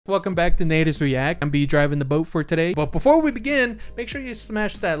Welcome back to Natives React. I'm driving the boat for today. But before we begin, make sure you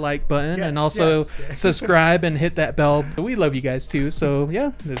smash that like button and also subscribe and hit that bell. We love you guys too. So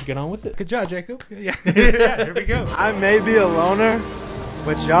yeah, let's get on with it. Good job, Jacob. Yeah, here we go. I may be a loner,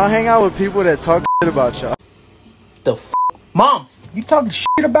 but y'all hang out with people that talk shit about y'all. The f? Mom, you talking shit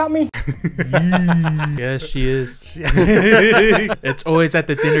about me? Yes, she is. It's always at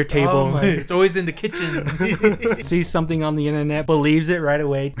the dinner table. It's always in the kitchen. Sees something on the internet, believes it right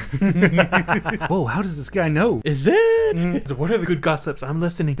away. Whoa, how does this guy know? Is it? So what are the good gossips? I'm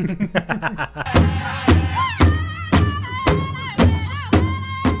listening.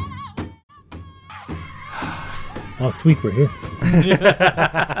 Oh, sweet, we're here.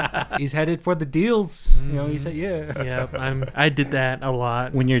 He's headed for the deals. You know, he said, yeah. Yeah, I did that a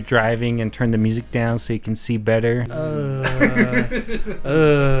lot. When you're driving and turn the music down so you can see better.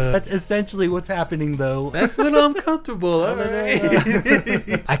 That's essentially what's happening, though. That's a little uncomfortable. All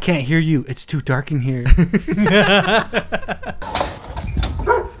right. I can't hear you. It's too dark in here.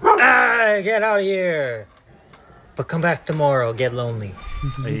 Ah, get out of here. But come back tomorrow, get lonely.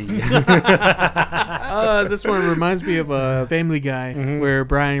 This one reminds me of a Family Guy where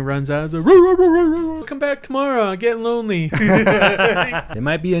Brian runs out and says, "Roo, come back tomorrow, I'm getting lonely." They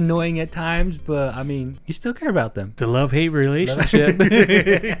might be annoying at times, but I mean, you still care about them. It's a love-hate relationship.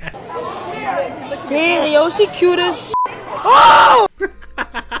 Damn, yo, she cute as Oh!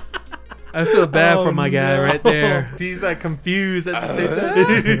 I feel bad for my guy right there. He's like confused at the same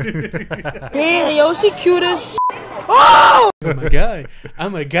time. Damn, yo, she cute as Oh! I'm a guy.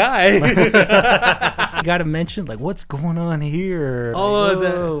 I'm a guy. You gotta mention, like, what's going on here? Oh,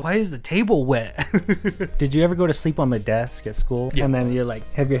 like, why is the table wet? Did you ever go to sleep on the desk at school? Yeah. And then you're like,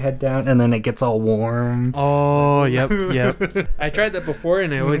 have your head down, and then it gets all warm. Oh, yep. I tried that before,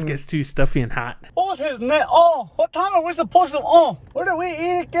 and it always gets too stuffy and hot. What's his name? Oh, what time are we supposed to? Oh, what do we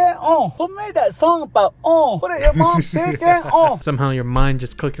eat again? Oh, who made that song about? Oh, what did your mom say again? Oh, somehow your mind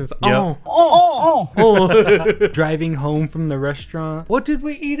just clicks and says, oh. Driving home from the restaurant. What did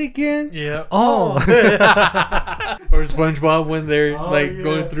we eat again? Yeah. Oh. Or SpongeBob when they're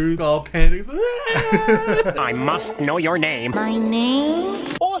going through all panicked. I must know your name. my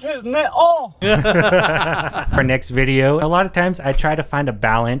name. what's his name? Oh. Our next video, a lot of times I try to find a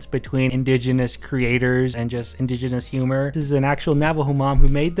balance between indigenous creators and just indigenous humor. This is an actual Navajo mom who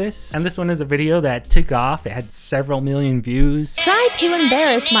made this, and this one is a video that took off. It had several million views. Try to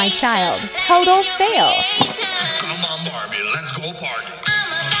embarrass my child. Total fail. Come on, Barbie, let's go party.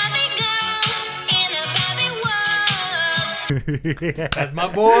 That's my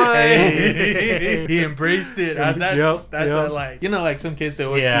boy. He embraced it. That's like, you know, like some kids that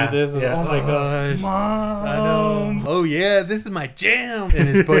always do this. Oh my gosh, Mom. I know. Oh yeah, this is my jam. And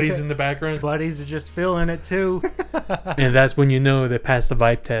his buddies in the background. Buddies are just feeling it too. And that's when you know they passed the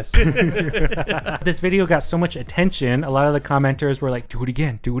vibe test. This video got so much attention. A lot of the commenters were like, do it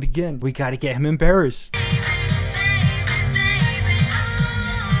again, do it again. We got to get him embarrassed.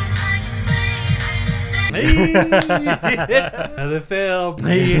 Another fail. I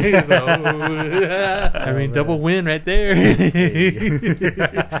mean, double win right there.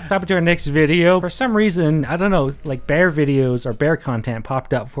 Stop to our next video. For some reason, I don't know, like bear videos or bear content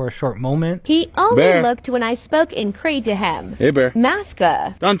popped up for a short moment. He only looked when I spoke in Cree to him. Hey, bear.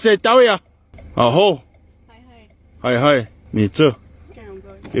 Maska. Danse Tawia. Aho. Hi, hi. Me too.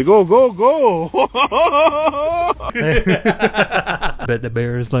 Okay, go. Bet the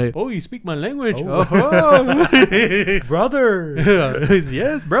bear is like, oh, you speak my language. Oh. Brother.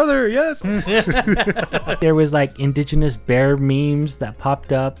 Yes, brother, yes. There was like indigenous bear memes that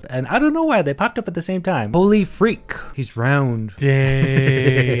popped up, and I don't know why they popped up at the same time. Holy freak, he's round.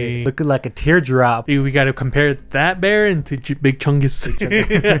 Dang. Looking like a teardrop. We got to compare that bear into Big Chungus.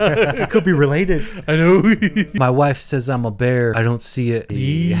 It could be related. I know. My wife says I'm a bear. I don't see it.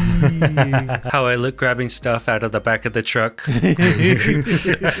 How I look grabbing stuff out of the back of the truck.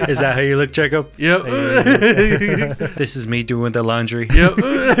 Is that how you look, Jacob? Yep. This is me doing the laundry. Yep.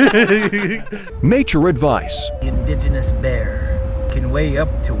 Nature advice. The indigenous bear can weigh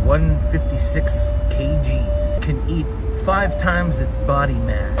up to 156 kgs. Can eat 5 times its body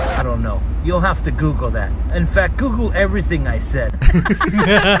mass. I don't know. You'll have to Google that. In fact, Google everything I said.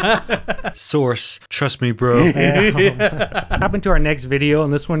 Source. Trust me, bro. Hop into our next video,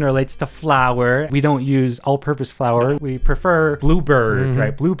 and this one relates to flour. We don't use all-purpose flour. We prefer Bluebird,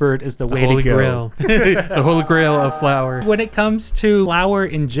 right? Bluebird is the way Holy to go. Grail. The holy grail of flour. When it comes to flour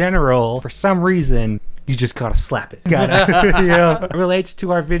in general, for some reason, you just gotta slap it. Yeah. It relates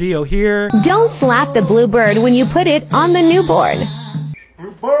to our video here. Don't slap the bluebird when you put it on the newborn.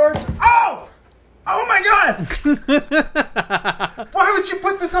 Bluebird. Oh! Oh my god! Why would you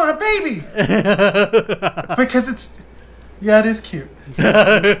put this on a baby? Because it's... Yeah, it is cute.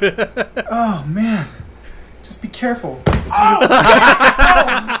 Oh man. Just be careful. Oh,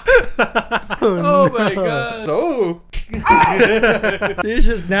 oh my god. Oh. There's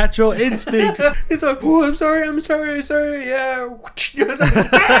just natural instinct. He's like, oh, I'm sorry, yeah.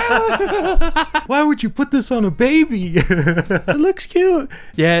 Why would you put this on a baby? It looks cute.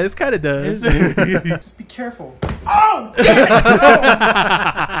 Yeah, it kind of does. Just be careful. Oh, damn it!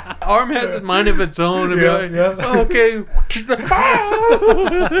 Arm has a mind of its own. Okay.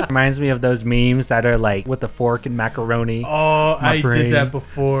 Reminds me of those memes that are like with the fork and macaroni. Oh, I did that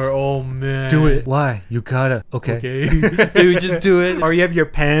before. Oh man. Do it. Why? You gotta. Okay. Dude, just do it. Or you have your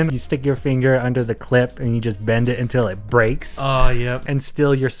pen, you stick your finger under the clip and you just bend it until it breaks. Oh, yep. And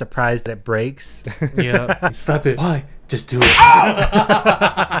still you're surprised that it breaks. Yeah. Stop it. Why? Just do it.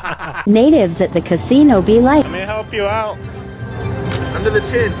 Natives at the casino be like, Let me help you out. Under the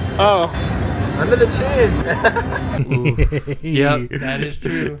chin. Oh. Under the chin. Yep, that is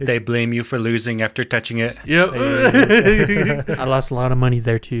true. They blame you for losing after touching it. Yep. I lost a lot of money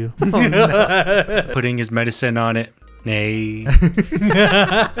there too. Oh, no. Putting his medicine on it. Nay.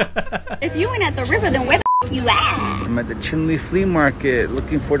 If you ain't at the river, then where the you at? I'm at the Chinley Flea Market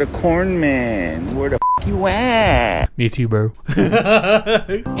looking for the corn man. Where the you at? Me too, bro.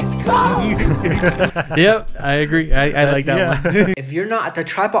 It's cold. Yep, I agree. I like that one. If you're not at the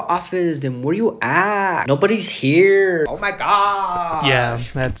tribal office, then where you at? Nobody's here. Oh my god. Yeah,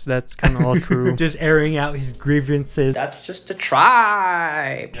 that's kind of all true. Just airing out his grievances. That's just the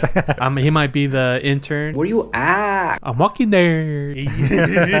tribe. He might be the intern. Where you at? I'm walking there.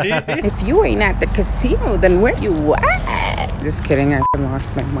 If you ain't at the casino, then where you at? Just kidding, I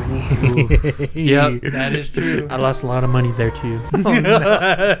lost my money. Yep, that is true. I lost a lot of money there too.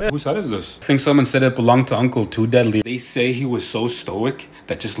 Whose side is this? I think someone said it belonged to Uncle Too Deadly. They say he was so stoic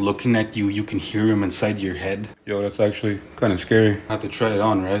that just looking at you, you can hear him inside your head. Yo, that's actually kind of scary. I have to try it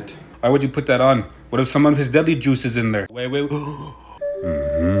on, right? Why would you put that on? What if some of his deadly juice is in there? Wait.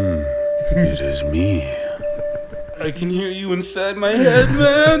 It is me. I can hear you inside my head,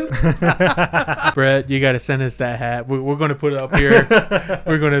 man. Brett, you gotta send us that hat. We're gonna put it up here.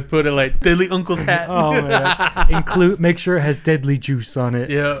 We're gonna put it like Deadly Uncle's hat. Oh my gosh. Make sure it has deadly juice on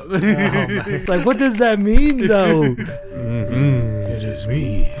it. Yeah. Oh, it's like, what does that mean though? It is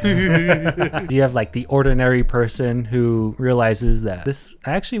me. Do you have like the ordinary person who realizes that this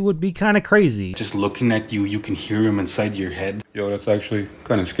actually would be kind of crazy? Just looking at you, you can hear him inside your head. Yo, that's actually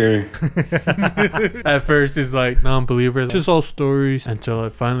kind of scary. At first, he's like non-believer. It's just all stories until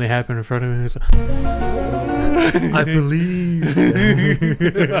it finally happened in front of him. He's like, I believe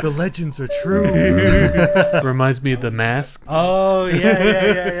the legends are true. Reminds me of The Mask. Oh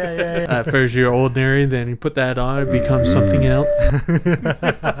yeah. At first you're ordinary, then you put that on, it becomes something else.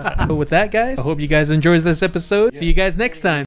 But with that, guys, I hope you guys enjoyed this episode. See you guys next time.